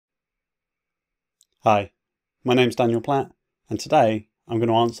Hi, my name's Daniel Platt, and today I'm going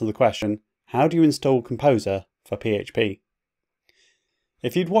to answer the question, how do you install Composer for PHP?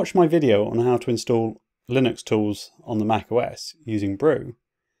 If you'd watched my video on how to install Linux tools on the macOS using Brew,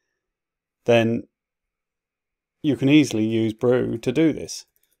 then you can easily use Brew to do this.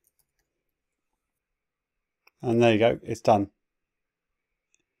 And there you go, it's done.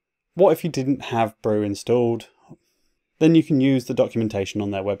 What if you didn't have Brew installed? Then you can use the documentation on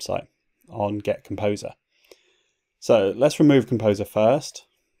their website on Get Composer. So let's remove Composer first.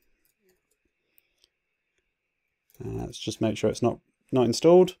 Let's just make sure it's not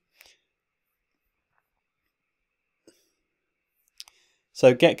installed.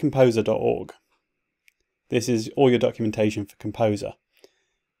 So getcomposer.org. This is all your documentation for Composer.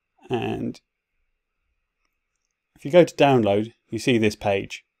 And if you go to download, you see this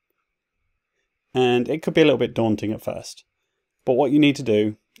page. And it could be a little bit daunting at first. But what you need to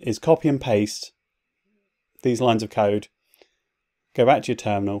do is copy and paste these lines of code, go back to your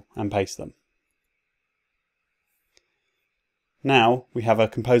terminal and paste them. Now we have a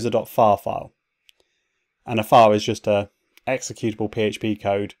composer.far file. And a far is just a executable PHP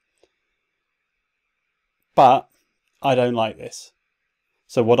code. But I don't like this.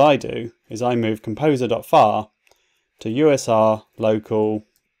 So what I do is I move composer.far to usr local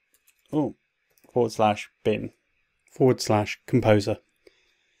 /bin/composer.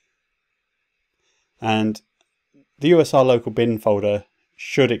 And the USR local bin folder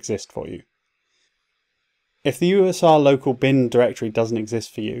should exist for you. If the USR local bin directory doesn't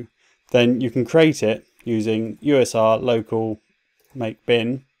exist for you, then you can create it using USR local make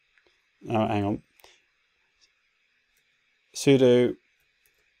bin. Sudo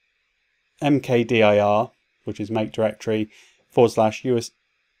mkdir, which is make directory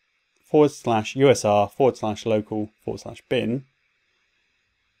 /usr/local/bin.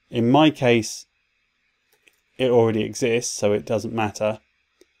 In my case, it already exists, so it doesn't matter.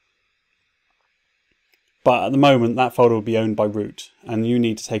 But at the moment, that folder will be owned by root, and you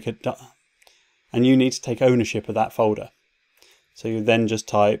need to take ownership of that folder. So you then just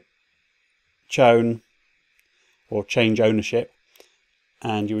type chown or change ownership,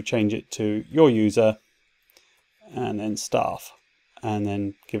 and you would change it to your user, and then staff, and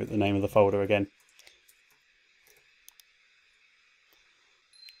then give it the name of the folder again.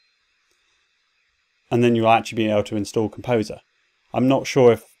 And then you'll actually be able to install Composer. I'm not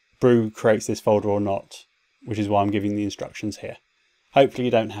sure if Brew creates this folder or not, which is why I'm giving the instructions here. Hopefully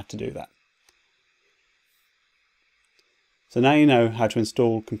you don't have to do that. So now you know how to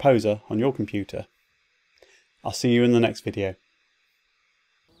install Composer on your computer. I'll see you in the next video.